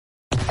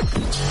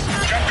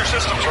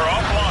systems are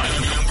offline.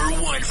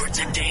 Number one for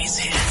today's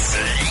hits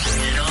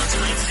and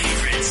all-time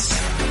favorites.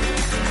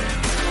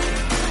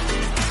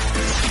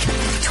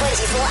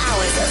 24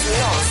 hours of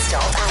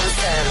non-stop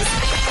anthems.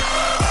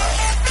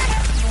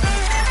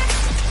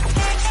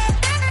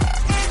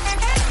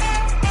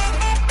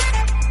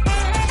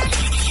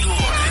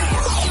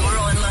 Your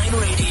online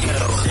radio.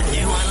 The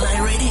new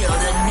online radio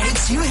that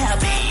makes you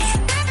happy.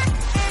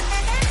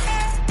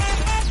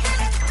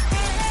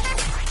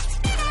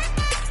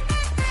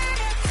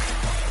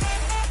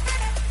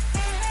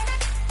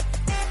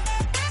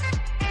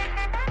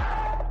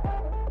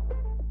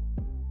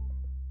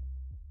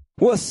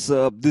 What's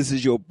up? This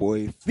is your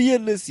boy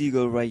Fearless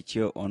Eagle right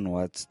here on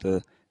What's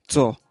the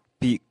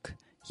Topic.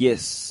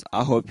 Yes,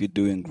 I hope you're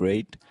doing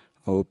great.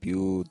 I hope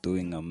you're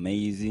doing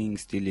amazing,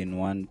 still in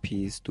one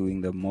piece,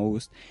 doing the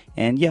most.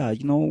 And yeah,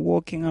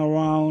 walking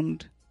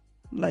around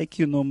like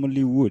you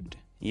normally would.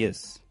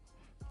 Yes,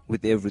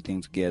 with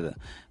everything together.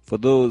 For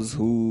those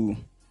who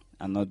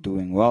are not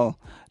doing well,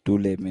 do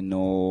let me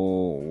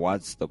know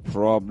what's the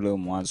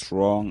problem, what's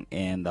wrong.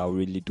 And I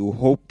really do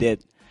hope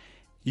that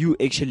you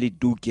actually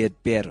do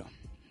get better.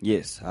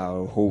 Yes, I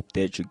hope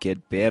that you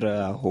get better.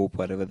 I hope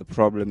whatever the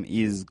problem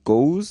is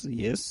goes.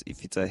 Yes,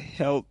 if it's a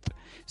health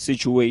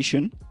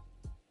situation,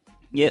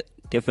 yeah,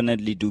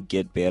 definitely do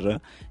get better.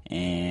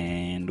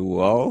 And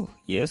well,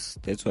 yes,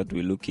 that's what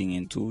we're looking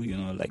into,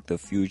 like the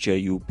future,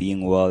 you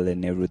being well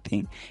and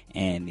everything.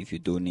 And if you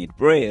do need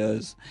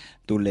prayers,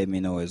 do let me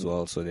know as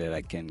well so that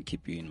I can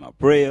keep you in my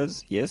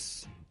prayers.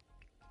 Yes,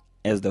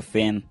 as the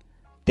fan,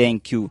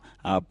 thank you.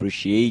 I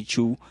appreciate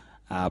you.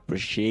 I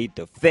appreciate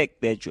the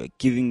fact that you are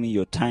giving me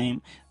your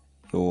time,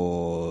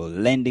 you're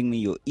lending me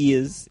your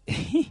ears.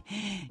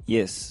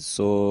 Yes,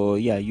 so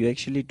yeah, you're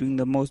actually doing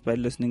the most by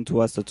listening to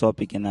What's the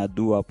Topic, and I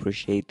do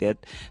appreciate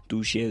that.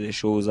 Do share the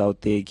shows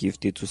out there,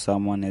 gift it to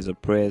someone as a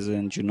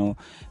present,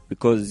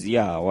 because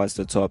yeah, What's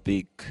the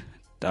Topic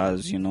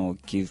does,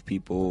 give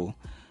people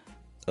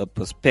a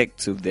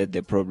perspective that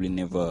they probably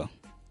never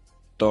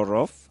thought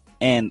of.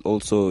 And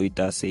also it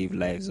does save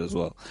lives as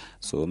well.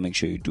 So make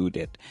sure you do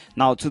that.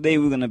 Now today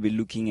we're going to be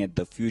looking at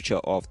the future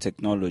of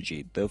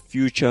technology. The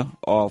future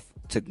of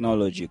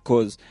technology.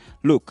 Because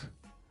look,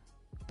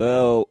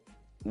 the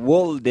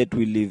world that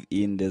we live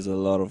in, there's a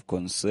lot of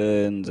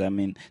concerns. I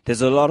mean,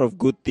 there's a lot of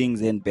good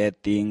things and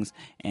bad things.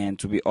 And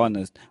to be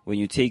honest, when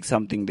you take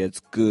something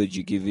that's good,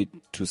 you give it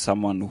to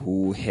someone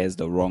who has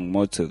the wrong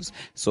motives.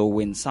 So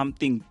when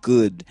something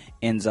good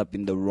ends up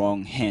in the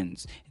wrong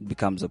hands, it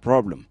becomes a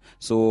problem.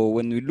 So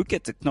when we look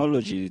at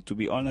technology, to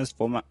be honest,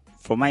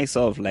 for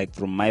myself, like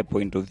from my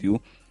point of view,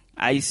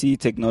 I see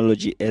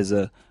technology as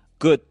a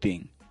good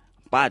thing.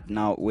 But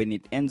now when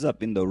it ends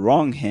up in the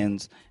wrong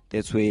hands,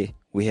 that's where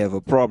we have a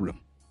problem.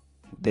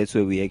 That's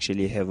where we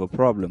actually have a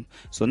problem.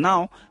 So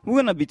now we're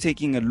going to be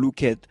taking a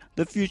look at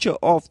the future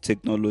of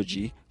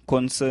technology,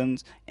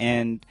 concerns,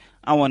 and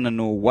I want to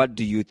know, what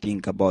do you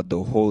think about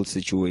the whole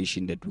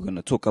situation that we're going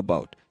to talk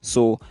about?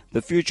 So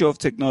the future of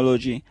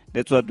technology,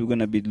 that's what we're going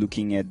to be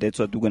looking at. That's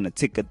what we're going to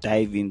take a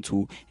dive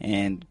into,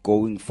 and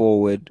going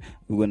forward,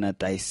 we're going to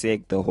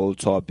dissect the whole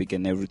topic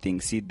and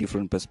everything, see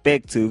different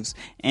perspectives,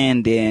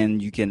 and then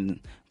you can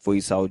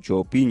voice out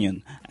your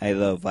opinion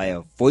either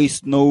via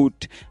voice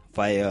note,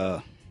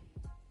 via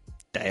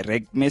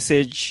direct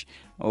message,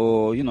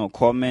 or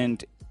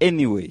comment,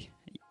 anyway,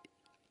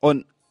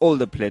 on all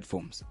the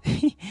platforms,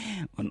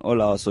 on all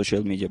our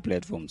social media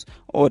platforms,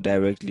 or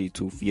directly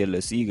to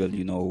Fearless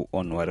Eagle,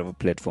 on whatever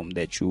platform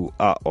that you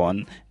are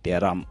on,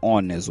 that I'm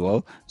on as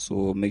well.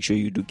 So make sure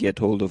you do get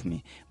hold of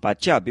me.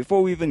 But yeah,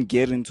 before we even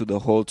get into the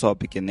whole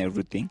topic and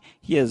everything,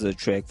 here's a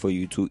track for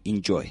you to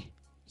enjoy.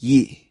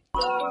 Yeah.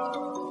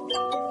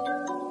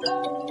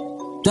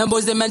 Them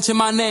boys, they mention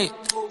my name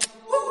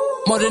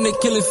more than a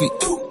killing feet.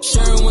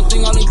 Sharing one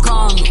thing all in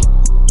common.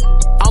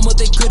 I'm what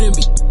they couldn't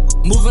be.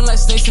 Moving like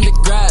snakes in the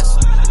grass.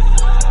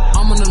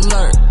 I'm on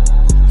alert.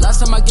 Last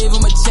time I gave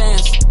him a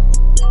chance,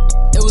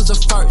 it was the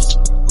first.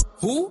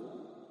 Who?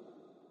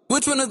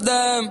 Which one of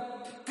them?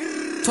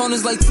 Tone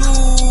is like 2.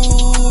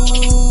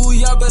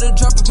 Y'all better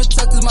drop it,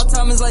 protect, cause my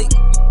time is like.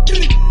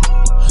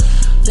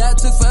 That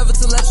took forever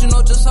to let you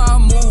know just how I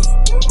move.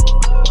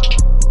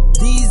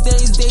 These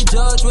days they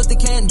judge what they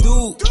can't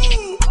do.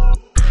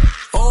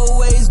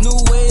 Always new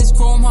ways,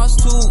 Chrome Hearts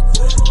too.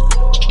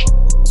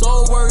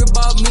 So worried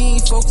about me,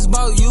 focus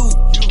about you.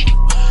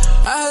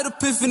 I had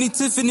Epiphany,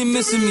 Tiffany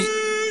missing me.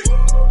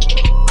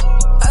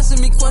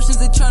 Asking me questions,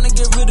 they trying to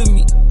get rid of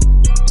me.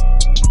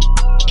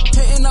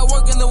 Hating, not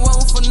working, the one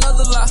with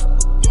another lie.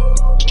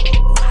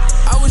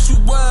 I wish you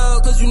well,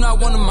 cause you not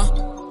one of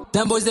my.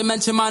 Them boys, they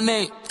mention my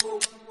name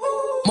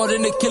more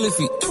than a killing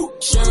feet.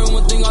 Sharing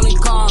one thing all in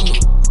common.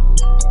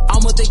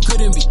 I'm what they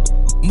couldn't be.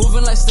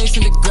 Moving like snakes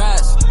in the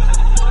grass.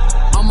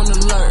 I'm on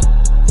alert.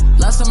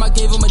 Last time I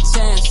gave him a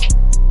chance,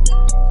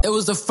 it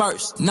was the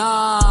first.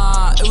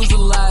 Nah, it was the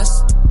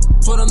last.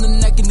 Foot on the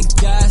neck and the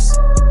gas.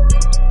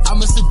 I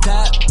must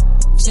adapt.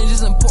 Change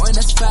is important,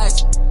 that's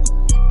facts.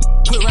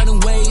 Quit riding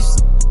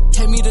waves.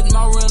 Hate me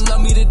tomorrow and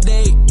love me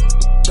today.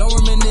 Don't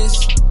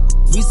reminisce.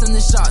 We send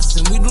the shots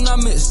and we do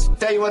not miss.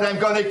 Tell you what I'm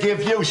gonna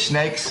give you,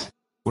 snakes.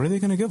 What are they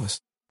gonna give us?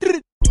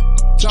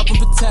 Drop and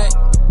protect.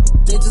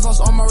 They just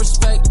lost all my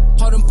respect.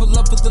 Hard and pull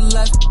up with the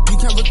left. You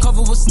can't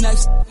recover what's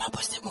next. My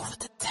boys, they move with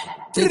the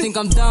tech. They think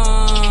I'm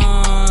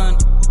done.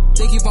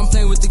 They keep on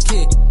playing with the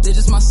kid. They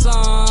just my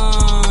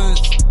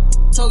sons.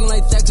 Talking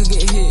like that could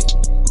get hit.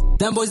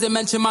 Them boys, they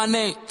mention my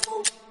name.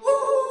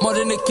 More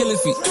than a killing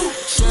feet.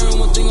 Sharing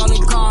one thing all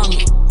in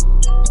common.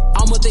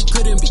 I'm what they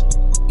couldn't be.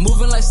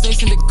 Moving like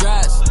snakes in the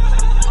grass.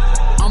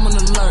 I'm on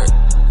alert.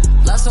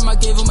 Last time I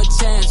gave them a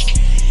chance,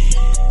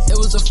 it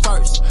was a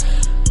first.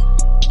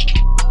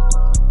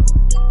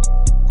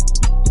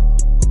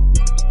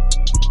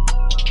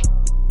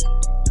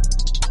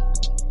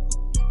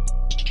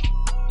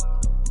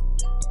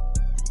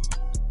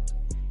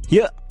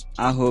 Yeah,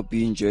 I hope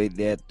you enjoyed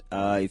that.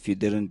 If you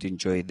didn't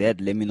enjoy that,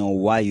 let me know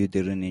why you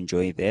didn't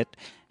enjoy that,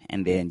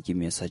 and then give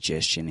me a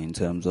suggestion in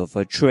terms of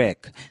a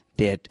track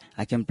that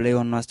I can play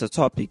on Master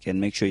Topic,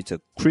 and make sure it's a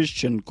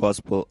Christian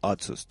gospel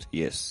artist.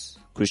 Yes,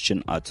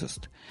 Christian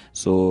artist.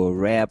 So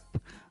rap,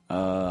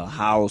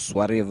 house,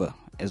 whatever,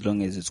 as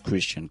long as it's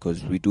Christian,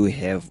 because we do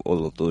have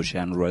all of those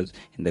genres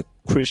in the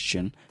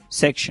Christian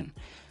section.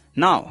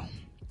 Now,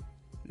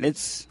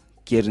 let's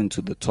get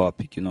into the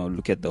topic,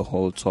 look at the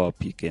whole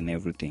topic and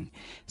everything.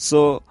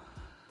 So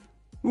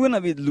we're going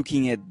to be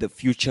looking at the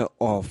future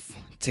of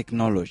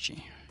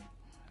technology.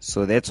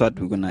 So that's what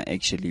we're going to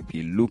actually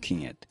be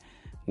looking at.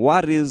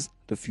 What is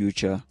the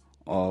future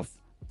of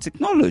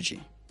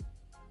technology?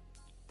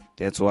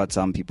 That's what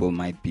some people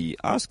might be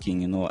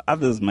asking,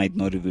 others might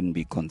not even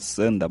be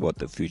concerned about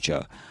the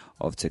future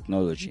of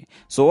technology.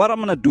 So what I'm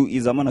going to do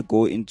is I'm going to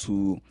go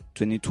into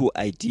 22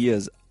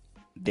 ideas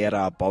that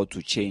are about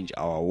to change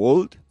our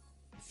world.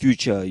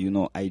 Future,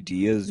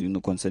 ideas,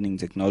 concerning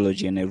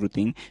technology and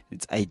everything.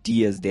 It's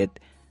ideas that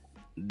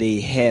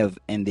they have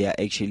and they are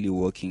actually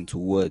working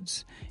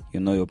towards.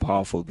 Your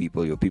powerful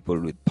people, your people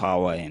with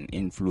power and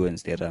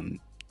influence that are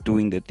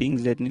doing the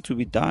things that need to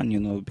be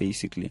done,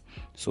 basically.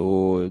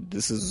 So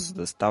this is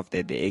the stuff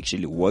that they're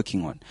actually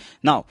working on.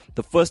 Now,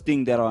 the first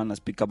thing that I want to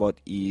speak about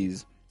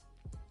is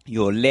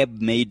your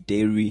lab-made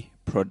dairy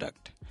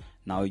product.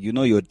 Now,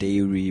 your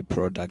dairy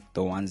product,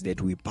 the ones that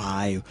we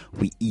buy,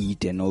 we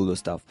eat and all those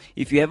stuff.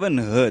 If you haven't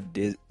heard,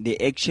 they're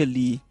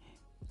actually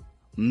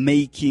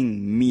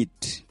making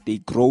meat. They're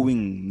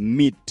growing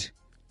meat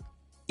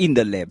in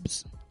the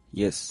labs.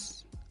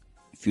 Yes.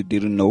 If you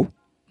didn't know,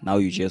 now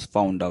you just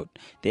found out.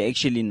 They're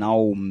actually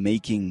now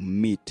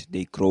making meat.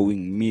 They're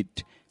growing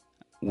meat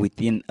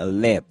within a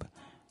lab.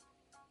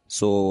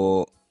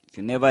 So, if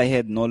you never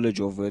had knowledge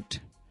of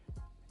it,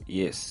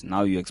 yes,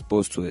 now you're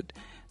exposed to it.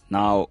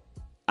 Now,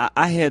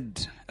 I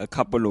had a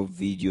couple of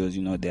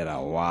videos, that I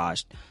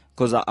watched,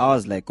 because I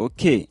was like,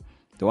 okay,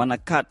 they want to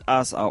cut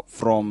us out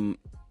from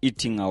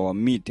eating our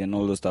meat and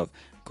all those stuff,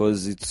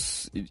 because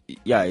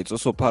it's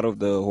also part of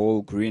the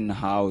whole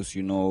greenhouse,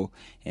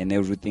 and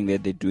everything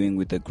that they're doing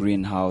with the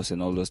greenhouse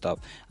and all those stuff.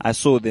 I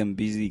saw them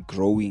busy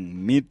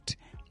growing meat.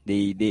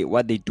 They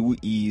what they do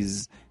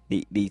is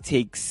they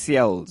take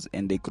cells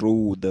and they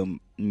grow the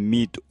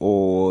meat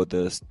or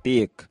the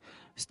steak.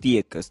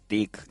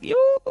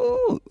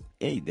 Yo,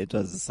 hey, that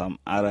was some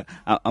other.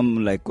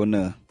 I'm like on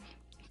a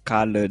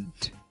colored,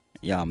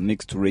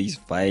 mixed race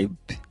vibe.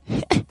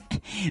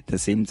 The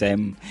same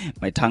time,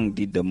 my tongue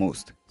did the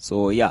most.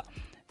 So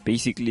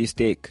basically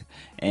steak,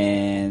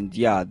 and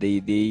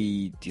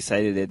they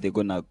decided that they're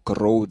gonna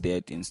grow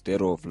that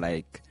instead of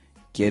like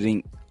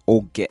getting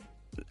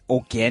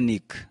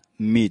organic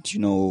meat.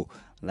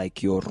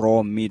 Like your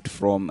raw meat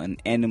from an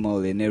animal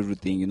and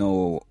everything.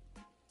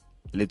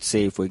 Let's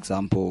say, for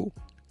example,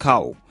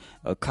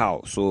 a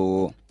cow.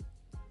 So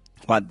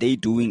what they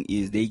doing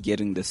is they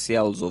getting the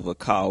cells of a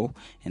cow,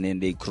 and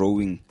then they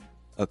growing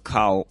a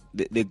cow.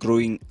 They're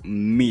growing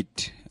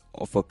meat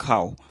of a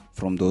cow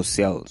from those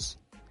cells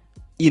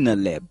in a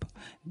lab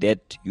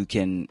that you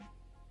can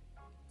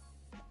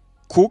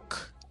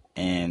cook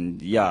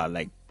and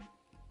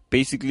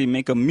basically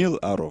make a meal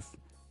out of.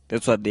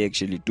 That's what they're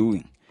actually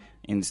doing.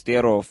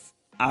 Instead of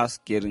us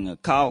getting a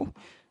cow,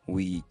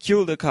 we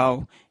kill the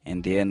cow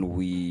and then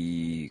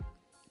we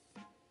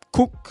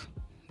cook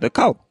the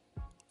cow.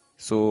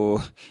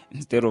 So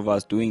instead of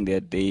us doing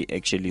that, they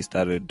actually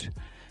started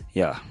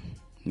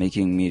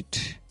making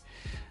meat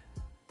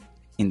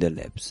in the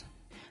labs.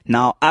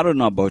 Now, I don't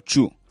know about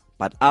you,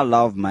 but I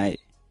love my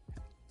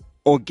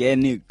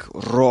organic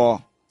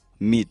raw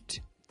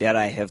meat that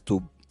I have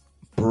to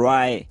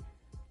fry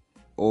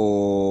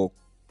or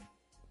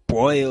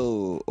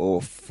boil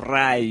or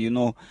fry.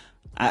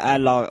 I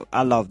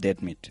love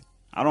that meat.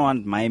 I don't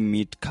want my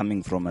meat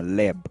coming from a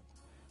lab.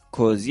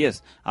 Because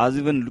yes, I was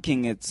even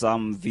looking at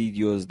some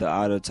videos the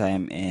other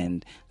time,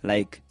 and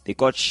like they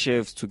got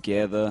chefs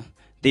together.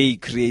 They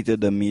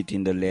created the meat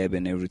in the lab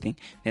and everything.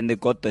 Then they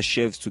got the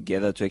chefs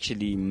together to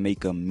actually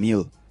make a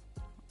meal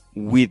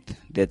with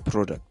that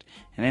product.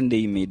 And then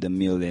they made the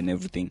meal and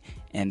everything.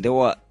 And they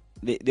were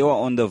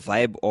on the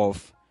vibe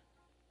of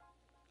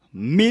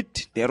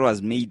meat that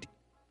was made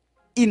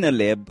in a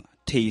lab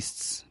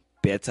tastes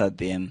better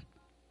than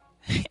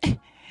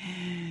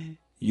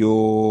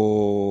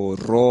your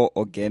raw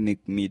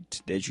organic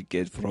meat that you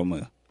get from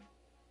a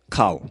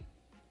cow.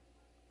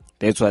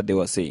 That's what they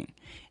were saying.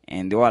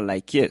 And they were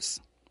like, yes,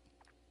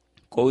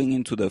 going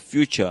into the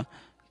future,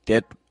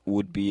 that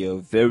would be a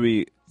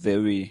very,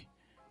 very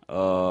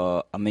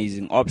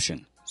amazing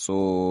option.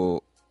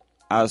 So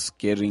us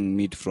getting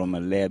meat from a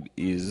lab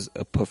is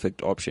a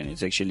perfect option.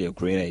 It's actually a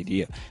great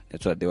idea.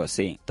 That's what they were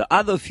saying. The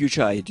other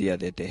future idea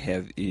that they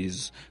have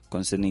is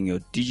concerning your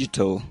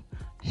digital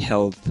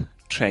health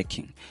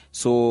tracking.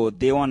 So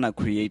they want to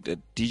create a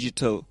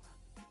digital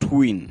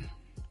twin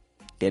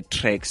that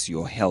tracks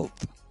your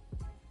health.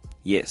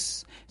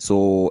 Yes.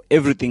 So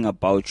everything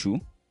about you,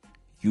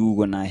 you're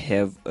going to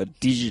have a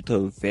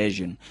digital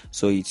version.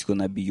 So it's going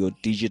to be your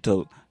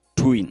digital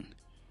twin.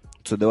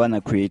 So they want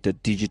to create a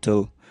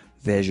digital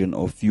version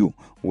of you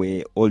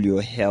where all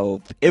your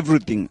health,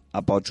 everything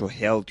about your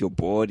health, your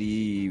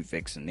body,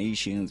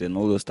 vaccinations and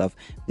all those stuff,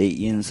 they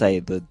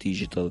inside the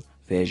digital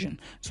version.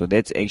 So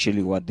that's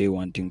actually what they're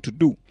wanting to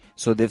do.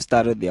 So they've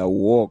started their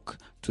walk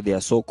to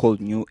their so-called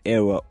new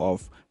era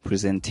of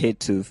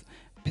presentative,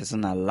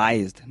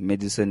 personalized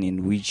medicine,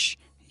 in which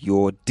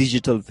your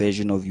digital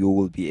version of you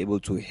will be able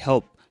to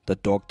help the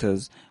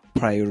doctors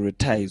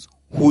prioritize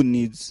who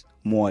needs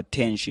more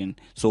attention.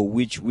 So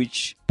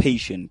which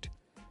patient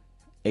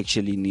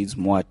actually needs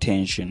more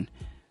attention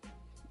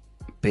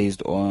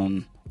based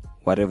on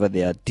whatever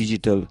their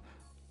digital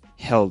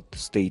health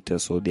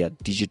status or their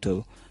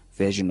digital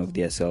version of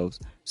themselves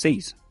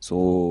says. So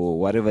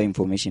whatever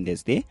information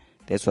that's there,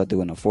 that's what they're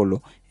going to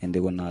follow, and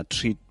they're going to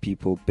treat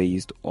people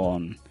based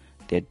on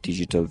that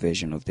digital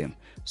version of them.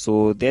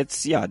 So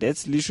that's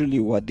literally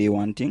what they're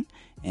wanting,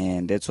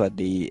 and that's what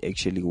they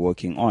actually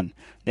working on.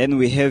 Then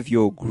we have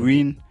your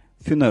green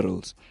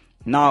funerals.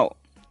 Now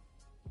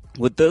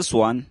with this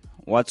one,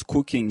 what's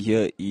cooking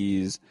here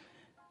is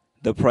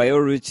the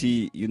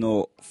priority,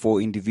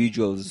 for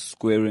individuals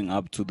squaring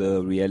up to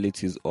the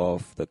realities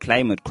of the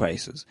climate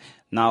crisis.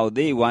 Now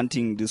they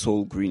wanting this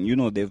whole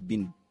green, they've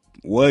been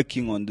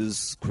working on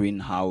this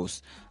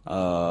greenhouse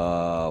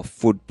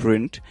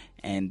footprint,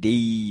 and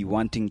they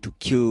wanting to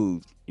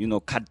kill,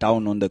 cut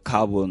down on the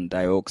carbon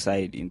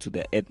dioxide into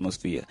the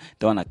atmosphere.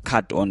 They want to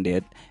cut on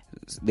that.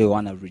 They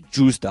want to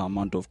reduce the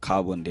amount of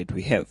carbon that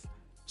we have.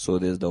 So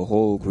there's the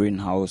whole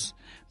greenhouse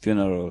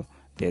funeral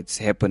that's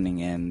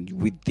happening. And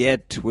with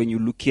that, when you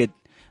look at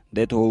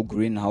that whole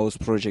greenhouse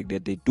project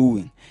that they're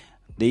doing,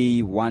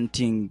 they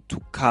wanting to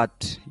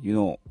cut,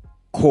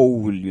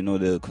 coal,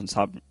 the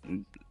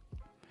consumption.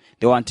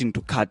 They're wanting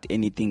to cut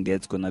anything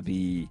that's going to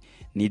be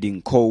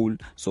needing coal.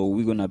 So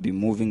we're going to be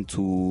moving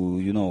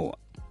to,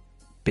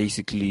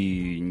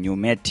 basically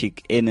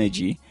pneumatic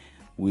energy,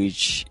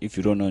 which, if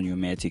you don't know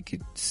pneumatic,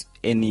 it's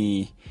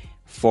any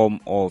form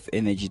of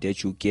energy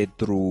that you get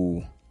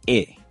through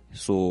air.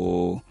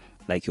 So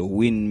like your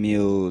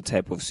windmill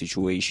type of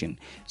situation.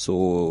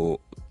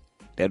 So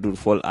that would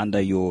fall under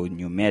your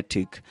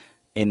pneumatic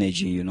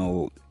energy,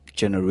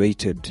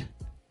 generated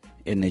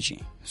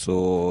energy.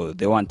 So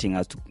they're wanting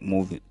us to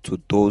move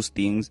to those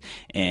things,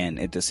 and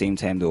at the same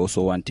time they're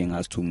also wanting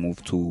us to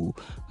move to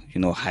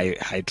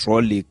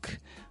hydraulic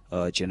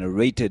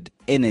generated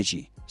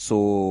energy,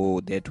 so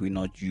that we're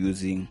not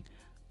using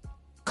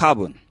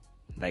carbon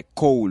like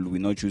coal. We're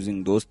not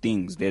using those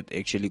things that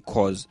actually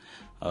cause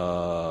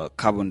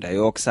carbon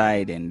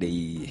dioxide, and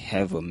they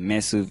have a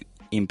massive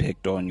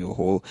impact on your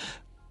whole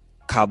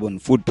carbon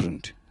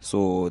footprint.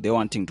 So they're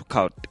wanting to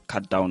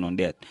cut down on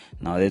that.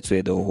 Now that's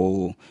where the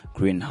whole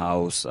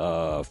greenhouse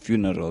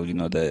funeral,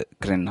 the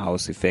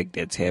greenhouse effect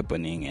that's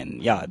happening,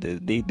 and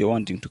they're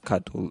wanting to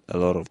cut a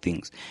lot of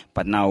things.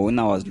 But now when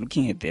I was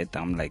looking at that,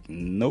 I'm like,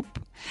 nope.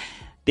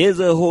 There's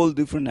a whole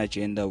different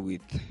agenda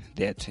with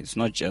that. It's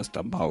not just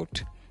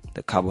about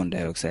the carbon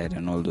dioxide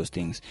and all those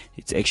things.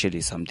 It's actually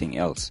something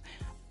else,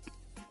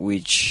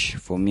 which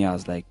for me I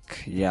was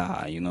like,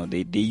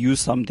 they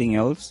use something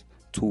else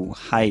to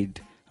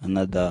hide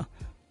another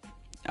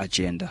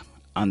agenda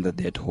under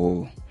that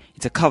whole.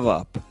 It's a cover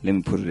up, let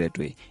me put it that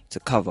way. It's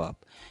a cover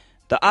up.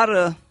 The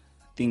other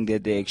thing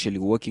that they're actually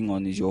working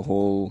on is your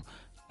whole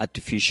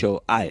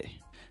artificial eye.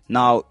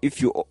 Now,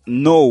 if you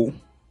know,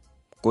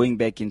 going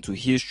back into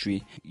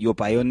history, your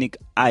bionic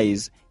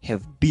eyes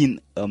have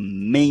been a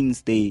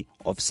mainstay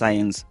of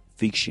science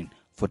fiction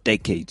for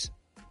decades.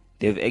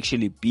 They've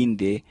actually been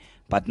there,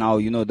 but now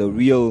the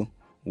real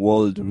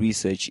world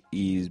research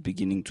is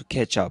beginning to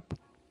catch up.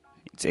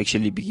 It's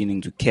actually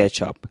beginning to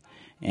catch up,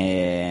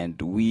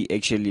 and we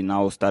actually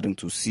now starting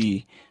to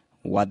see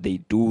what they're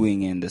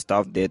doing and the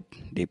stuff that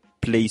they're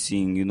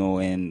placing,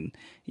 and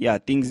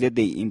things that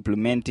they're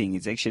implementing.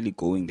 It's actually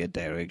going that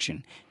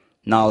direction.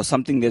 Now,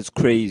 something that's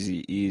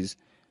crazy is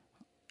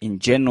in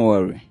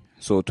January,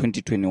 so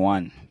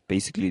 2021,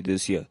 basically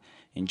this year,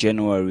 in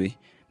January,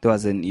 there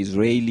was an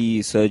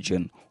Israeli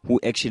surgeon who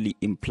actually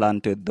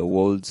implanted the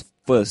world's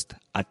first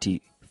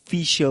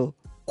artificial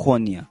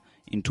cornea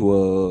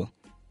into a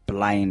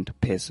blind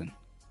person.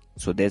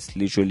 So that's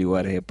literally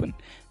what happened.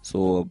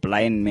 So a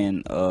blind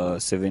man, a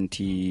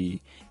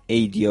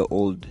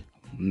 78-year-old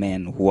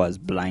man who was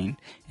blind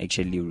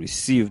actually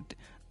received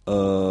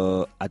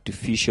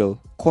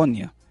artificial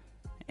cornea,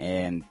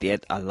 and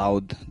that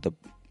allowed the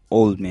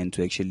old man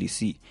to actually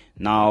see.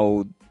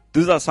 Now,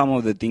 these are some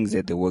of the things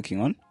that they're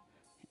working on,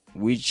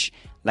 which,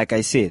 like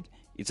I said,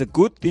 it's a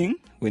good thing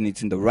when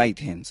it's in the right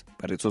hands,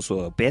 but it's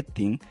also a bad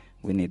thing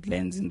when it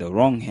lands in the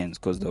wrong hands,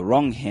 because the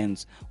wrong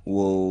hands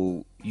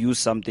will use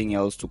something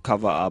else to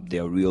cover up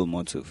their real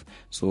motive.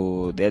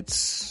 So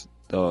that's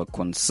the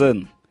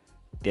concern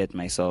that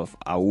myself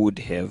I would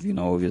have,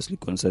 obviously,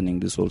 concerning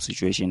this whole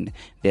situation,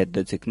 that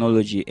the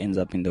technology ends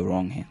up in the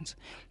wrong hands.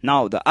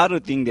 Now, the other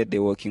thing that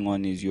they're working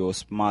on is your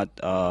smart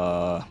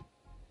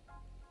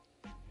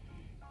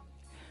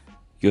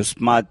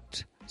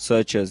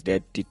searchers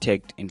that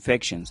detect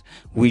infections,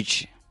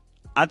 which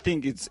I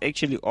think it's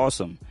actually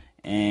awesome.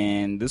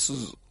 And this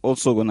is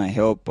also going to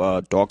help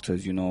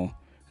doctors, know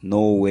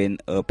when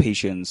a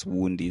patient's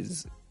wound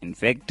is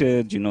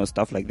infected,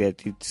 stuff like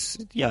that.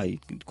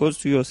 It goes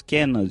to your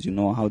scanners,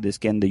 how they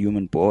scan the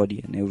human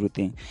body and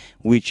everything,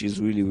 which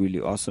is really, really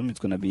awesome. It's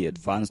going to be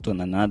advanced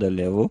on another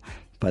level.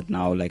 But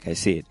now, like I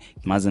said,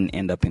 it mustn't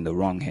end up in the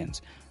wrong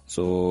hands.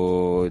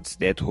 So it's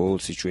that whole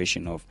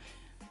situation of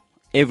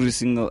every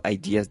single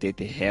ideas that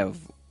they have.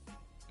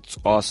 It's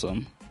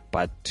awesome.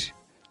 But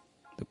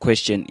the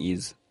question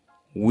is,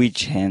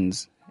 which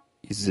hands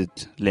is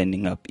it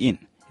landing up in?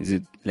 Is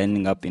it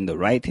landing up in the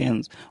right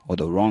hands or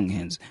the wrong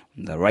hands?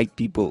 The right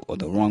people or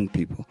the wrong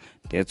people?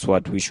 That's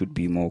what we should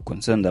be more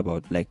concerned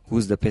about. Like,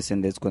 who's the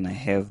person that's going to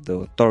have the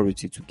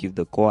authority to give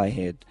the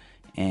go-ahead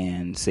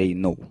and say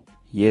no,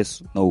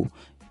 yes, no,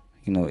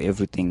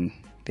 everything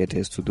that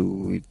has to do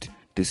with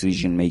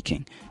decision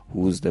making.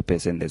 Who's the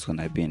person that's going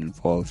to be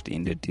involved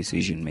in the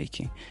decision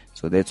making?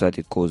 So that's what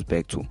it goes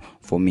back to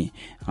for me.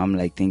 I'm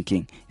like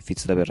thinking, if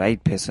it's the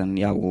right person,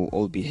 we'll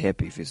all be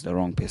happy. If it's the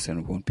wrong person,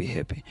 we won't be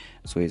happy.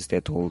 So it's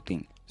that whole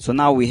thing. So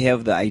now we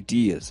have the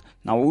ideas.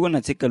 Now we're going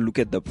to take a look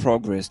at the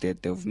progress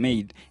that they've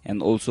made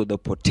and also the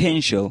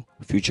potential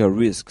future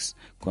risks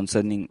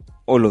concerning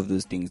all of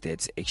those things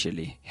that's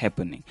actually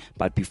happening.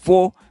 But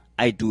before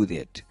I do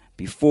that,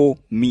 before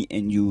me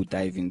and you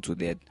dive into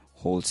that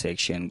whole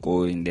section,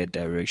 go in that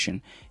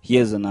direction,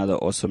 here's another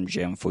awesome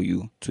gem for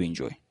you to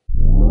enjoy.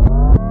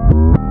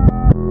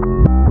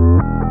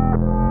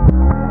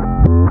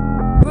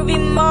 Ruby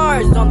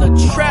Mars on the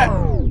track.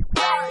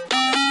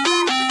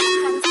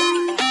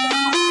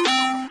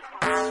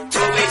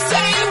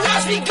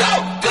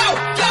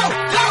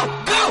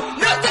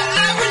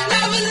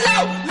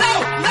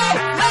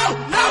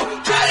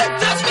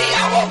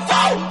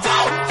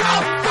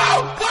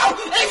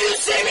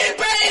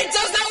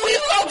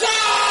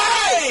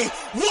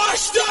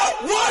 Washed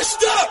up,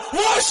 washed up,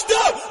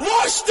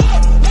 washed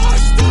up,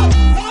 washed up,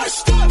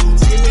 washed up.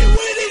 See me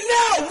with it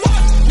now.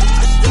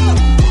 Washed up,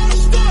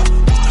 washed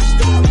up,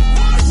 washed up,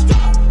 washed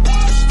up,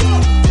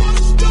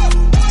 washed up,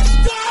 washed up,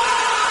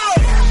 washed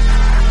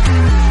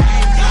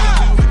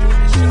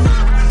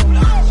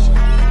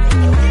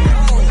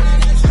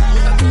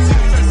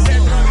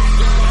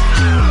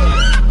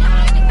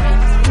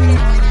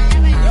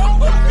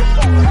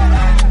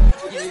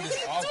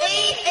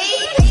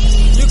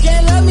You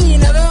can't love me,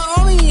 never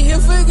own me. He'll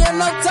forget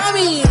no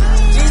Tommy.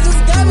 Jesus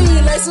got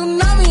me like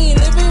tsunami.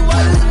 Living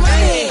what is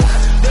money.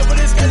 Devil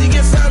is cause he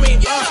can find me.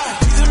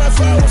 Jesus my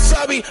friend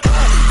wasabi.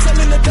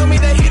 Telling the dummy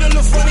that he don't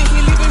look funny.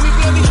 He leaving me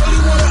bloody, only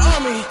want an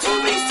army. To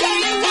be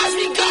saying, watch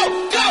me go,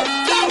 go,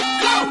 go,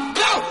 go,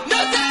 go.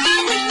 Not the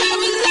average,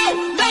 never low,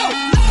 low, low,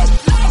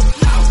 low,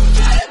 low.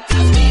 Try to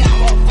touch me, I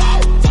will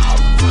fall, fall,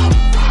 fall,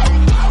 fall,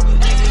 fall.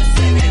 If you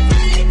see me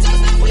burning,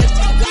 just that we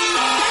will go.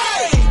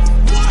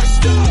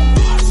 Washed up,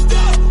 washed up,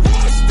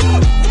 washed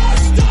up,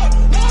 washed up,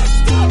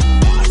 washed up,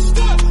 washed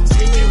up.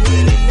 See me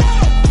with it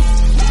now.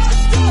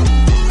 Washed up,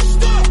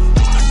 washed up,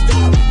 washed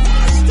up,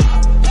 washed up,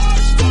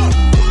 washed up,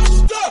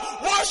 washed up,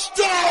 washed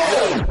up.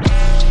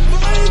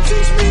 Fire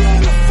teach me how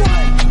to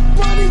fight.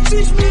 Body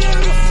teach me how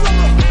to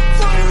fly.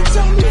 Fire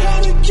tell me how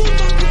to keep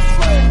up the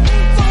fight.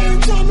 Fire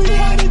tell me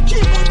how to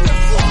keep up the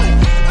fight.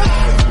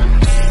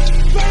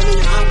 Baby,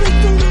 I've been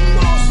through the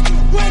most.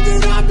 When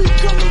did I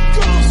become a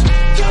ghost?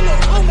 Color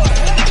on my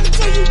head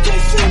until you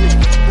can't see me.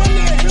 When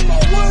they hear my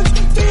words,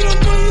 they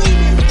don't believe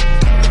me.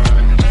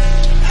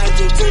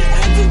 Entity,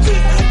 entity,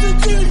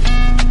 entity.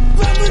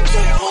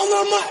 Levitate all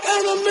of my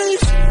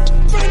enemies.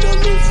 Friend of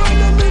me,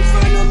 friend of me,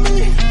 friend of me.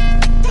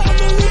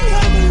 Heavenly,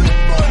 heavenly,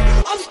 boy.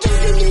 I'm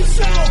sticking me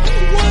cell.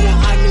 What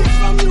I need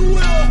from you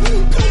will.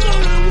 Cause I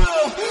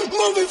will.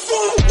 Moving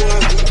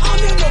forward, I'll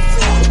never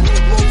fall.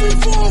 Moving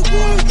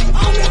forward,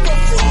 I'll never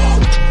fall.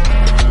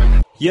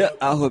 Yeah,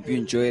 I hope you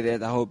enjoyed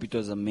that. I hope it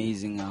was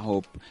amazing. I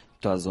hope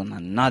it was on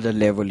another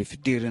level. If you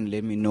didn't,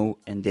 let me know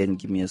and then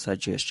give me a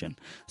suggestion.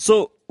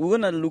 So we're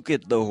going to look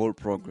at the whole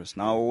progress.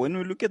 Now, when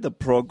we look at the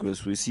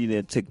progress, we see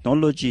that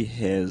technology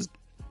has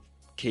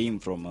came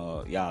from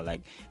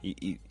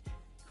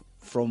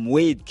from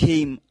where it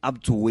came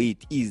up to where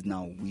it is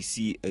now. We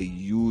see a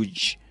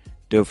huge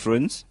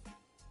difference,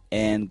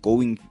 and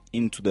going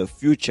into the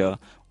future,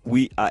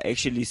 we are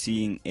actually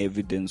seeing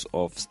evidence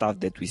of stuff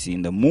that we see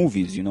in the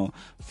movies,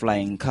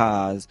 flying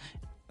cars,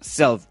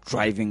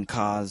 self-driving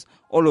cars,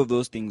 all of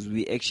those things.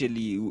 We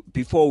actually,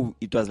 before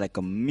it was like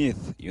a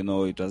myth,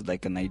 it was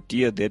like an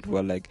idea that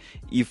were like,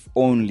 if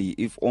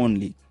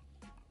only.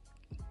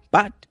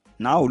 But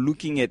now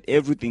looking at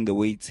everything the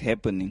way it's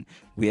happening,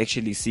 we're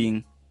actually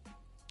seeing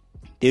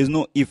there's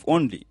no if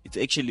only. It's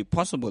actually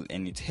possible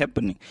and it's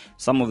happening.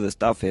 Some of the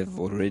stuff have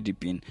already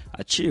been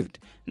achieved.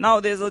 Now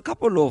there's a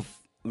couple of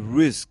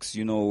risks,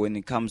 when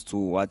it comes to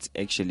what's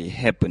actually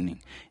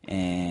happening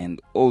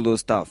and all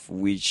those stuff,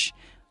 which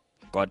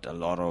got a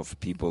lot of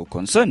people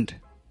concerned.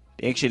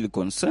 They're actually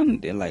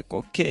concerned. They're like,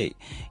 okay,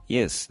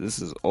 yes, this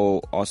is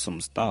all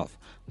awesome stuff,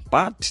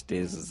 but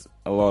there's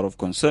a lot of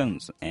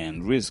concerns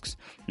and risks.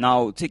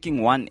 Now,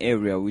 taking one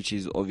area, which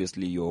is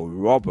obviously your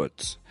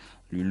robots.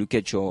 You look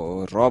at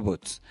your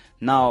robots.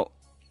 Now,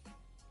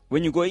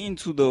 when you go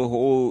into the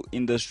whole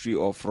industry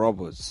of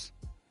robots,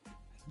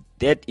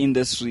 that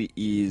industry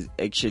is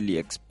actually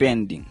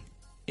expanding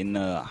in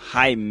a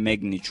high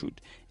magnitude,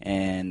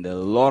 and a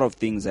lot of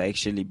things are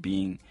actually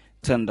being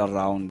turned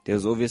around.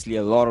 There's obviously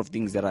a lot of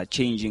things that are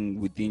changing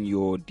within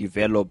your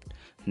developed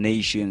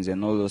nations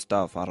and all those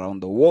stuff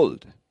around the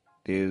world.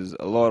 There's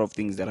a lot of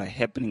things that are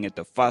happening at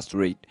a fast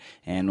rate,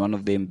 and one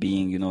of them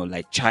being,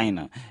 like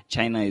China.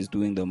 China is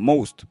doing the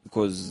most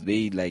because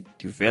they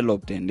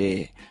developed and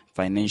they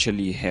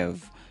financially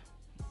have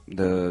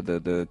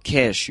the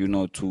cash,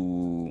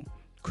 to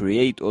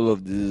create all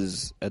of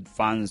these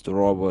advanced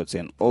robots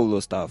and all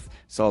those stuff,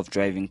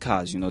 self-driving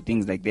cars,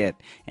 things like that.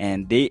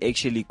 And they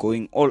actually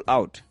going all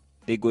out.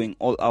 They're going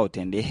all out,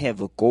 and they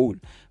have a goal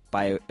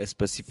by a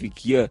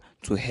specific year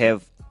to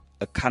have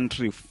a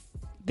country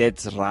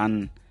that's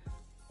run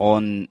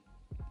on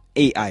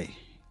AI,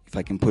 if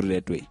I can put it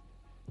that way.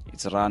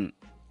 It's run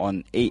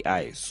on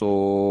AI.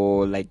 So,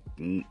 let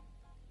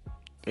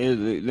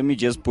me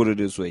just put it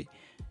this way.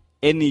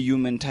 Any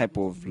human type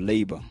of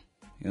labor,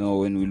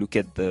 when we look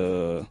at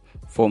the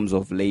forms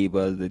of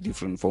labor, the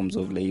different forms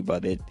of labor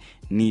that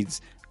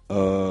needs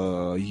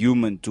a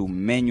human to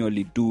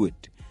manually do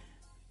it,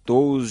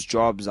 those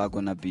jobs are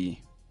going to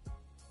be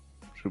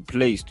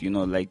replaced,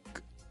 robots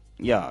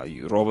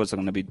are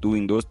going to be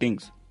doing those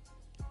things.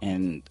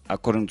 And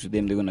according to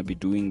them, they're going to be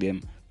doing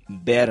them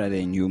better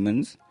than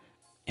humans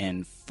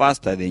and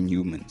faster than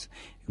humans.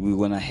 We're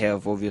going to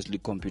have, obviously,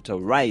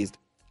 computerized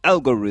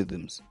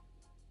algorithms.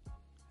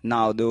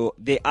 Now, though,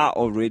 there are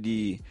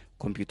already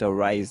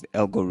computerized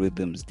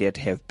algorithms that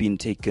have been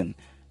taken,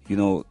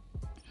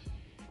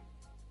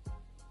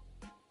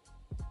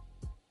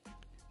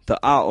 there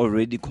are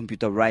already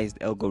computerized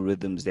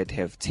algorithms that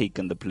have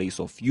taken the place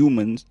of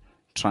humans'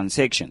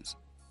 transactions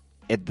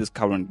at this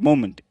current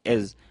moment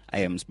as I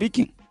am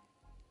speaking.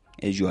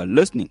 As you are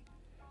listening,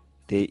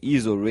 there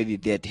is already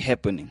that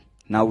happening.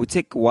 Now we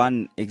take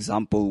one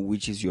example,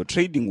 which is your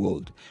trading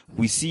world.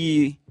 We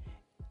see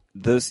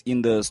this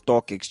in the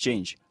stock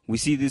exchange. We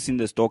see this in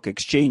the stock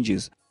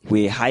exchanges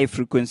where high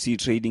frequency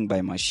trading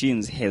by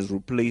machines has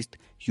replaced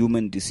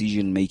human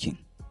decision making.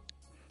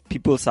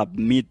 People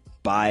submit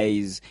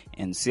buys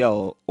and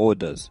sell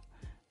orders,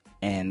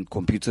 and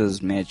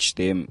computers match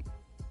them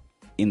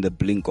in the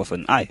blink of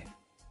an eye.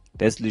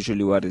 That's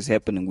literally what is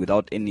happening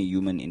without any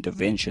human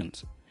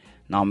interventions.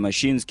 Now,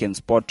 machines can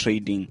spot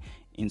trading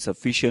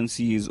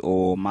insufficiencies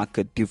or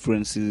market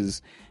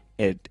differences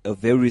at a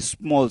very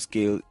small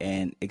scale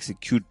and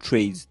execute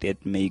trades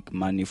that make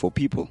money for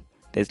people.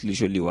 That's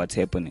literally what's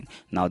happening.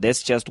 Now,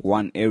 that's just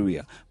one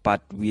area,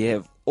 but we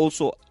have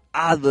also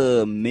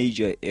other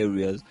major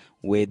areas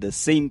where the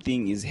same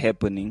thing is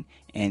happening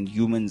and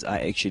humans are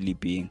actually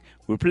being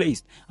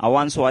replaced. I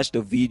once watched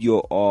a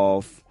video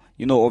of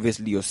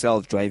obviously your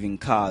self-driving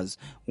cars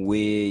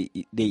where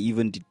they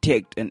even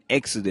detect an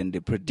accident. They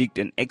predict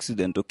an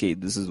accident. Okay,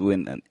 this is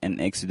when an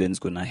accident is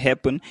going to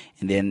happen,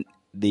 and then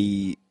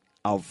they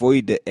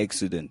avoid the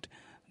accident.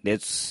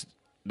 That's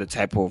the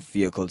type of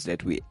vehicles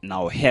that we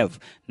now have.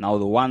 Now,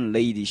 the one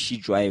lady, she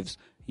drives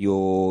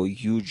your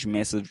huge,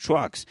 massive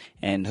trucks,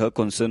 and her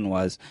concern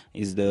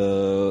is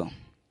the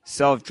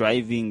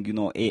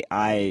self-driving,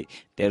 AI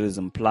that is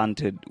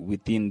implanted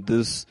within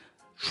this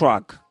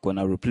truck going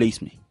to replace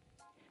me?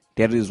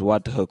 That is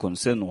what her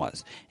concern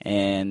was.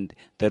 And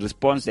the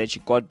response that she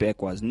got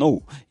back was,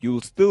 no,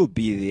 you'll still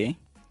be there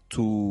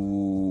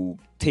to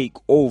take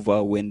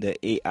over when the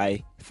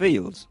AI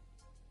fails.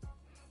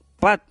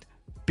 But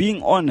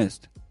being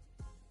honest,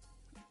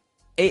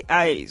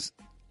 AIs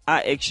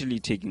are actually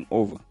taking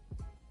over.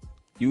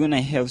 You're going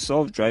to have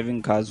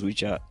self-driving cars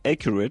which are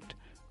accurate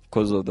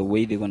because of the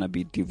way they're going to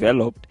be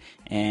developed,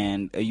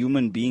 and a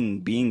human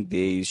being there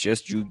is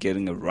just you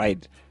getting a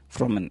ride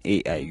from an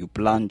AI. You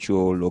plant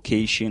your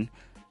location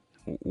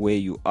where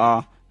you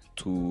are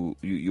to,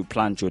 you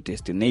plant your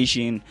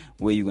destination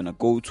where you're going to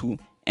go to,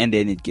 and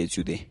then it gets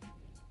you there.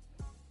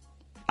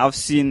 I've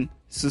seen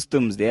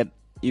systems that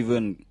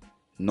even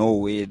know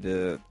where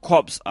the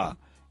cops are,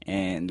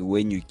 and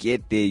when you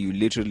get there, you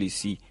literally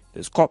see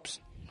there's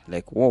cops.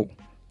 Like, whoa,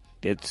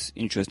 That's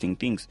interesting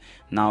things.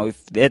 Now,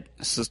 if that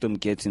system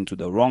gets into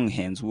the wrong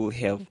hands, we'll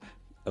have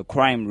a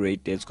crime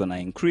rate that's going to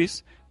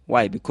increase.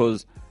 Why?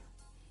 Because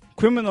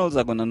criminals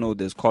are going to know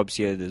there's cops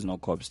here, there's no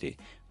cops there.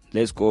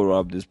 Let's go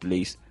rob this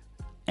place.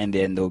 And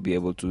then they'll be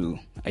able to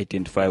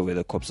identify where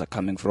the cops are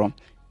coming from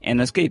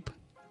and escape.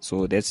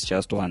 So that's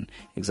just one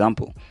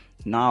example.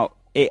 Now,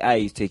 AI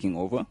is taking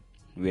over.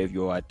 We have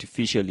your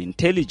artificial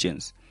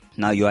intelligence.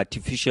 Now, your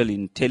artificial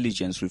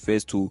intelligence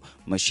refers to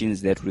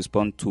machines that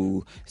respond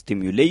to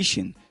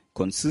stimulation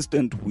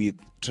consistent with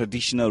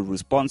traditional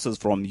responses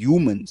from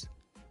humans,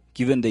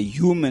 given the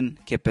human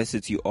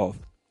capacity of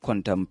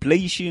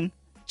contemplation,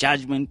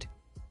 judgment,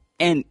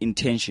 and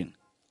intention.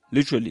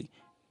 Literally,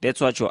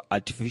 that's what your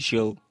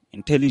artificial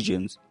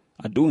intelligence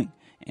are doing.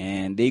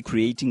 And they're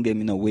creating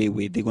them in a way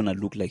where they're going to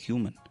look like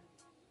human.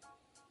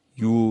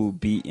 You'll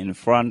be in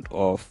front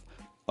of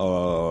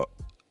a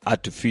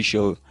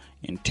artificial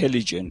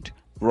intelligent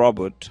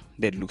robot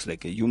that looks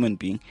like a human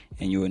being,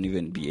 and you won't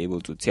even be able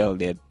to tell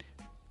that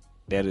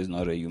that is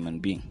not a human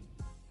being,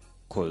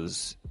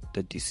 because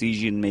the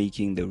decision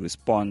making, the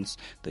response,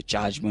 the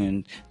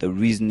judgment, the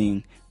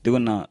reasoning, they're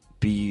gonna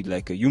be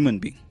like a human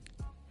being.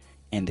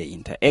 And the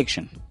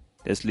interaction,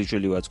 that's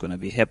literally what's gonna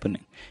be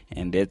happening,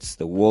 and that's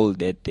the world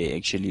that they're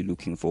actually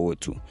looking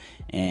forward to.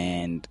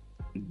 And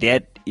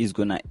that is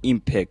gonna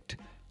impact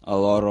a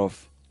lot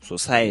of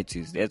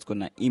societies, that's going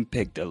to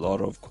impact a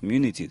lot of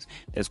communities,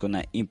 that's going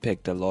to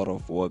impact a lot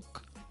of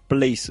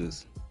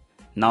workplaces.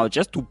 Now,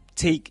 just to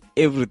take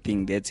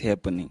everything that's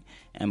happening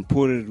and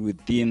put it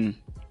within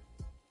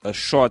a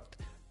short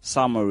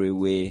summary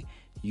where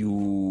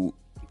you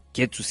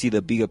get to see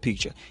the bigger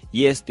picture.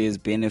 Yes, there's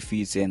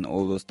benefits and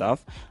all those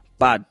stuff,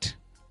 but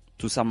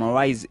to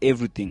summarize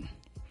everything,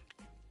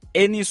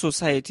 any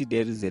society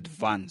that is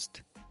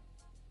advanced,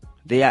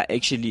 they are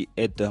actually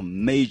at a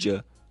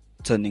major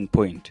turning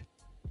point.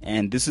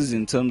 And this is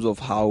in terms of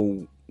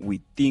how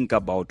we think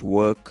about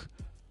work,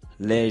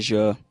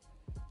 leisure,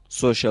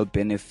 social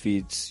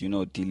benefits,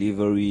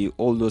 delivery,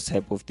 all those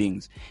type of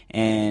things.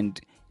 And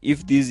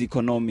if these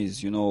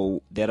economies,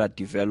 that are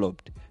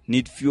developed,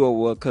 need fewer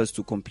workers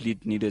to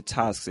complete needed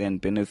tasks and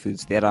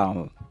benefits that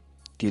are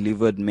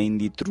delivered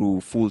mainly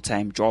through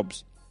full-time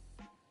jobs,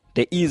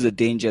 there is a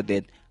danger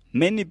that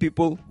many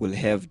people will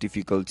have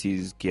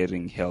difficulties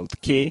getting health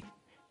care,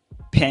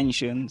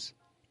 pensions,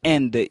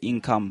 and the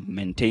income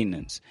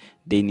maintenance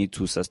they need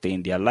to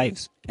sustain their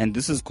lives. And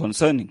this is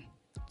concerning.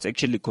 It's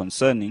actually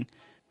concerning.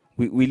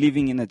 We're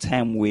living in a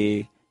time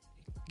where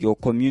your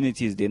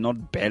communities, they're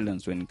not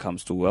balanced when it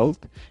comes to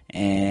wealth.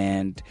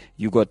 And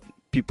you got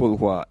people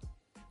who are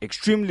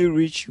extremely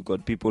rich, you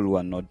got people who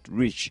are not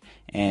rich.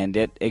 And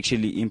that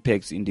actually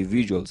impacts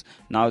individuals.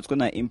 Now it's going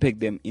to impact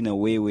them in a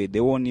way where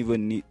they won't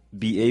even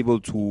be able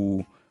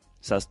to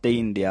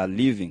sustain their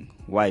living.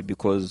 Why?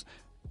 Because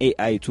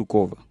AI took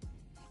over.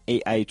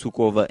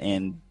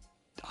 And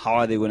how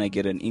are they going to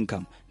get an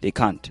income? They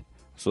can't.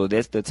 So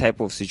that's the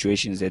type of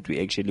situations that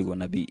we're actually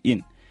going to be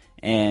in.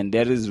 And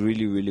that is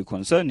really, really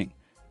concerning.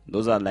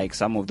 Those are like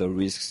some of the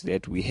risks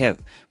that we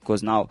have.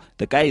 Because now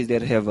the guys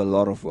that have a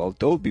lot of wealth,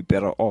 they'll be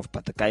better off.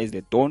 But the guys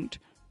that don't,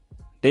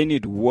 they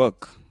need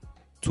work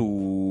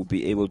to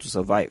be able to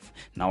survive.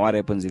 Now what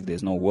happens if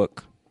there's no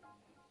work?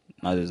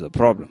 Now there's a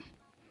problem.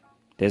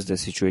 That's the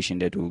situation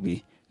that we'll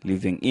be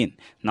living in.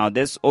 Now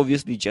that's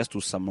obviously just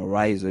to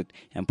summarize it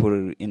and put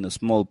it in a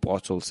small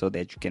bottle so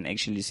that you can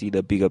actually see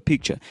the bigger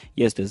picture.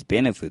 Yes, there's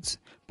benefits,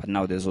 but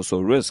now there's also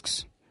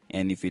risks.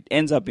 And if it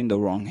ends up in the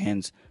wrong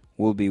hands,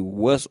 we'll be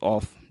worse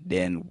off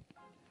than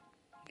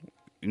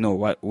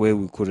where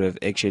we could have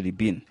actually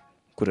been.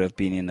 Could have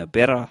been in a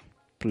better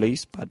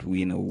place, but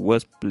we're in a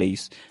worse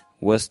place,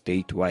 worse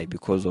state. Why?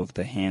 Because of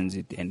the hands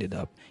it ended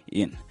up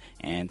in.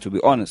 And to be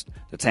honest,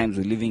 the times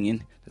we're living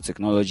in, the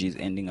technology is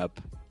ending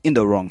up in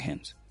the wrong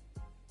hands.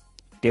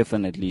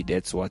 Definitely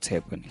that's what's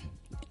happening,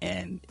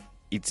 and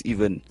it's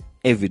even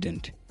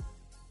evident.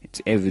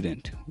 It's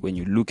evident when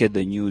you look at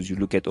the news, you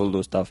look at all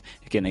those stuff,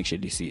 you can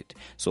actually see it.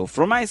 So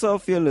from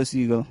myself, Fearless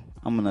Eagle,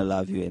 I'm gonna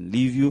love you and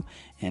leave you,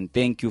 and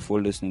thank you for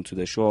listening to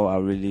the show. I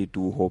really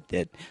do hope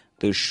that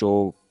the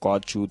show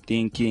got you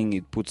thinking,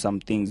 it put some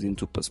things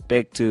into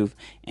perspective,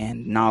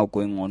 and now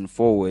going on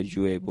forward,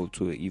 you're able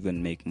to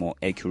even make more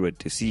accurate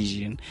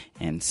decision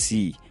and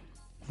see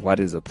what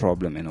is a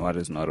problem and what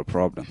is not a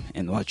problem,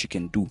 and what you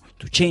can do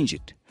to change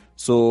it.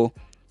 So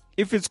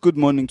if it's good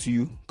morning to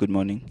you, good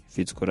morning. If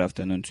it's good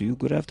afternoon to you,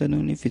 good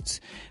afternoon. If it's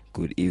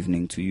good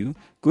evening to you,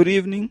 good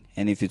evening.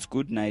 And if it's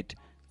good night,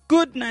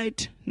 good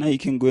night. Now you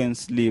can go and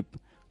sleep.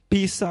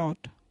 Peace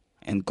out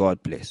and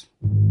God bless.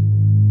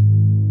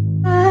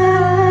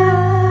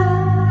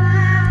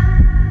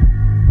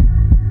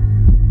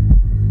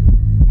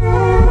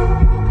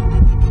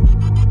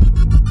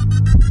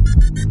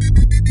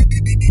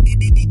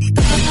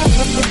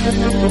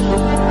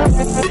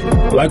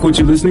 Like what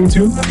you're listening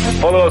to?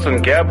 Follow us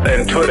on Gap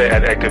and Twitter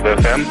at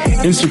ActiveFM,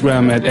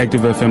 Instagram at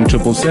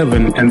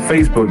ActiveFM777, and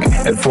Facebook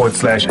at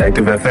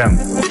 /ActiveFM.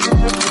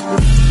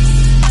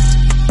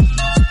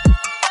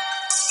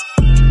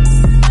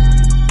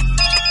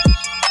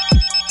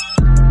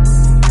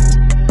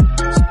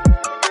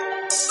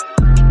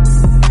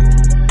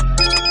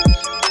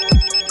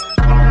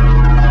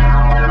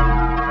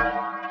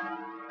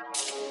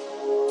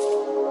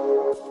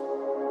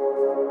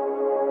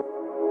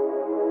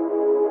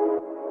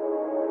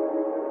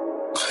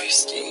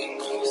 Gotta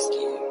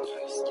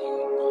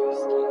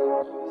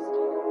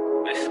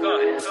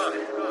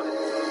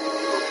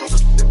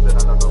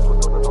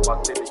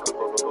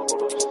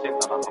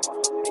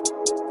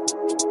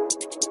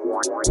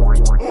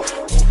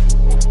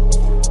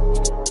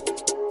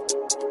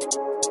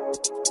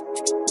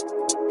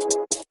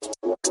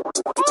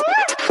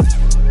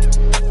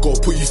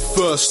put you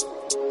first,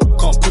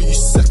 can't put you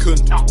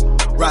second.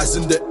 Rise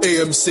in the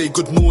AM, say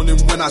good morning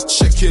when I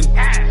check in.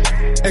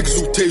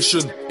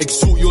 Exaltation,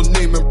 exalt your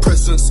name and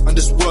presence, and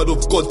this word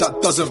of God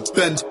that doesn't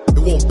bend, it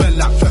won't bend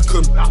like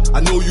Beckham.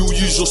 I know you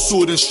use your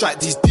sword and strike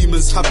these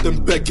demons, have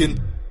them begging.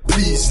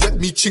 Please let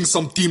me ching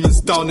some demons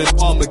down in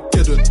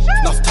Armageddon.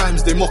 Enough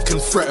times they mock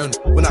and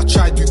threaten when I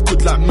try to do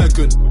good like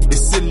Megan.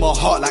 It's in my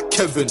heart like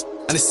Kevin,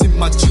 and it's in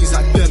my jeans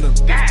like denim.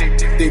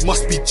 They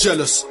must be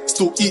jealous,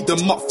 still eat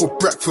them up for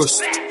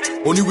breakfast.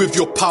 Only with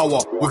your power,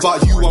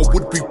 without you I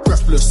would be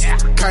breathless.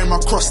 Carry my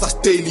cross, that's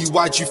daily,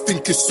 why do you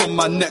think it's on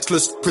my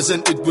necklace?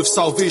 Presented with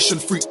salvation,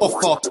 free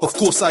offer, of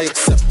course I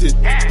accepted.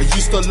 I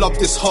used to love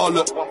this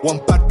harlot,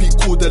 one bad beat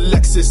called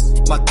Alexis.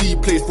 My D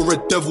played for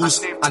Red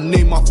Devils, I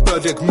named my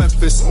third egg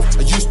Memphis.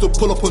 I used to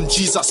pull up on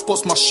G's at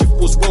spots, my shift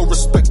was well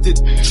respected.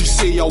 You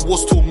say I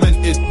was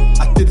tormented,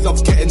 I did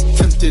love getting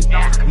tempted.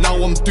 Now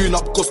I'm doing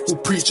up gospel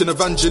preaching,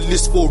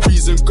 evangelist for a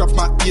reason. Grab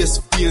my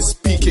ESV and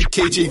speak it,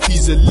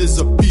 KJV's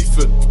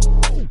Elizabethan.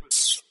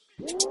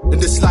 In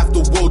this life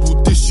the world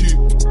will diss you.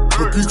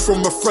 Rebuke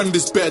from a friend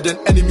is better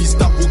than enemies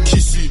that will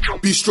kiss you.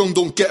 Be strong,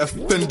 don't get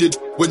offended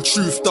when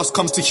truth does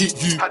come to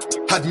hit you.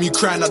 Had me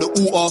crying at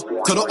the altar,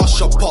 tell the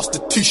usher pass the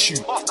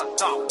tissue.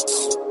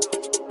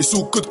 It's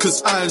all good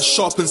cause iron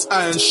sharpens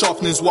iron,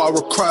 sharpening's what I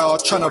require.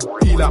 Tryna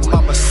be like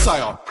my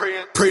Messiah,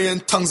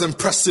 praying, tongues and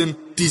pressing.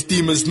 These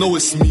demons know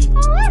it's me.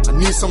 I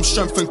need some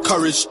strength and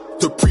courage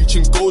to preach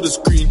in gold is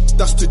green.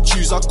 That's the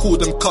Jews, I call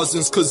them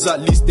cousins, cause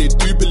at least they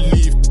do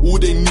believe. All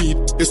they need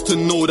is to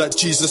know that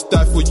Jesus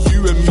died for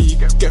you and me.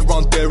 Get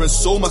round there and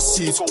sow my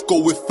seeds,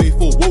 go with faith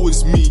or woe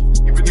is me.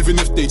 Even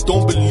if they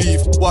don't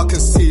believe, what I can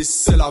say is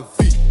c'est la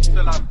vie.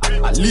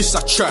 At least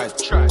I tried,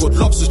 God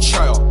loves a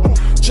trial.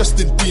 Just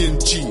in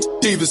D&G,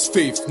 David's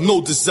faith,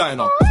 no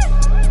designer.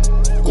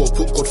 Gotta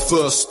put God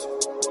first,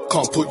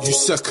 can't put you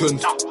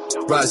second.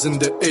 Rise in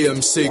the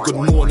AM, say good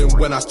morning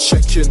when I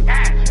check in.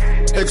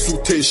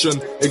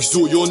 Exaltation,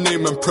 exalt your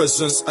name and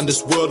presence, and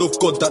this word of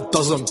God that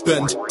doesn't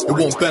bend, it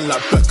won't bend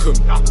like Beckham.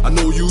 I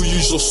know you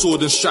use your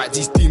sword and strike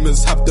these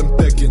demons, have them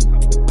begging.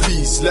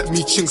 Please let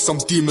me ching some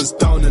demons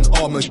down in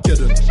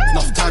Armageddon.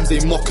 Enough times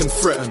they mock and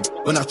threaten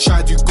when I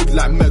try to do good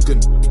like Megan.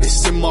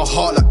 It's in my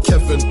heart like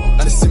Kevin,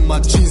 and it's in my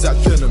jeans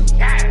like denim.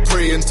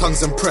 Praying,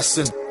 tongues and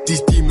pressing,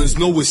 these demons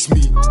know it's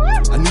me.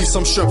 I need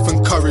some strength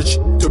and courage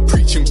to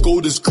preach in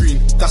gold is green.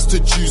 That's the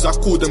Jews, I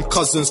call them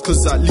cousins,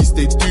 cause at least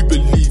they do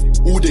believe.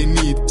 All they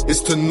need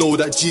is to know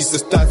that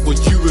Jesus died for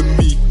you and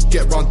me.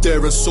 Get round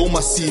there and sow my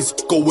seeds,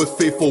 go with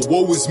faith or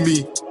woe is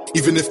me.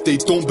 Even if they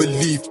don't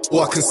believe,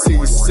 all I can say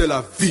is c'est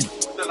la vie.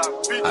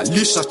 At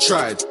least I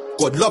tried,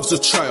 God loves a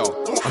trial.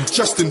 I'm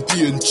just in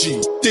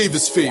D&G,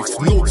 David's faith,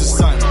 no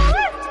designer.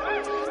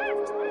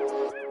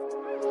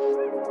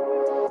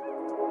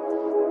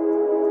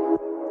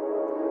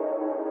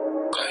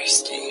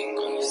 Christy.